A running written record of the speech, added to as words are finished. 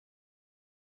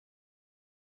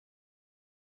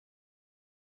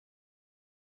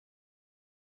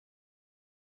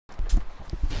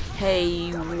Hey,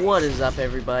 what is up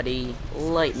everybody?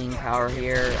 Lightning Power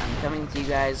here. I'm coming to you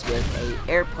guys with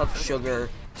a Air Puff Sugar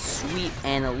Sweet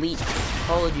and Elite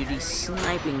Call of Duty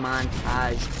sniping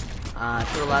montage.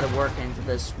 Put a lot of work into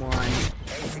this one.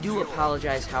 I do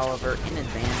apologize, however, in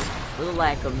advance for the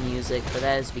lack of music, but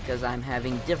that is because I'm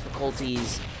having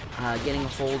difficulties getting a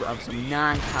hold of some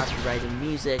non-copyrighted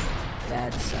music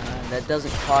that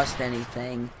doesn't cost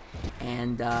anything.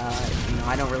 And, you know,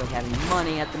 I don't really have any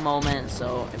money at the moment,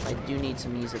 so if I do need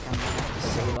some music, I'm gonna have to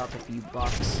save up a few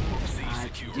bucks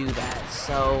to do that.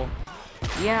 So,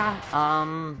 yeah,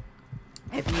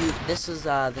 this is,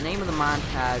 the name of the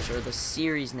montage, or the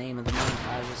series name of the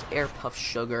montage is Air Puff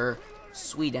Sugar,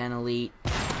 Sweet and Elite.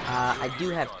 I do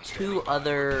have two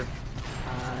other,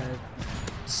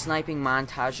 sniping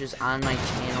montages on my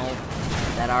channel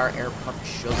that are Air Puff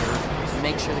Sugar, so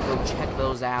make sure to go check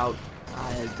those out.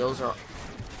 Those are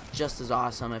just as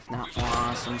awesome, if not more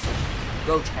awesome, so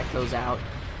go check those out.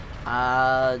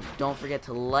 Don't forget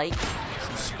to like,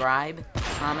 subscribe,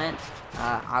 comment.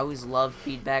 I always love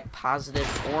feedback, positive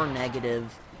or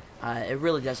negative. It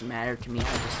really doesn't matter to me.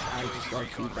 I just love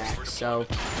feedback. So,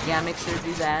 yeah, make sure to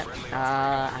do that.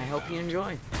 I hope you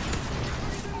enjoy.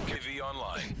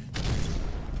 Online.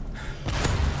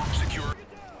 Secure.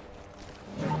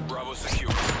 Bravo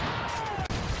secure.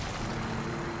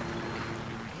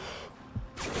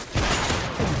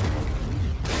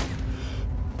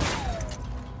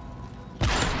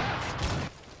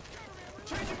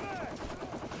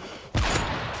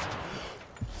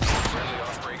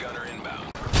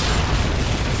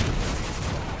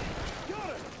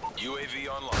 UAV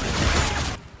online.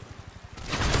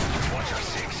 Watcher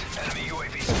 6, enemy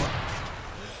UAV spot.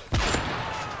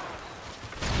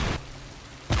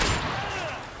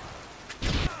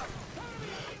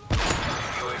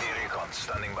 UAV recon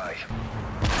standing by.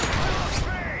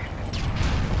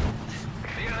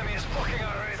 The enemy is blocking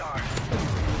our radar.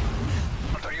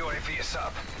 Hunter UAV is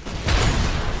up.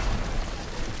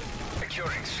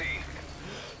 Securing C.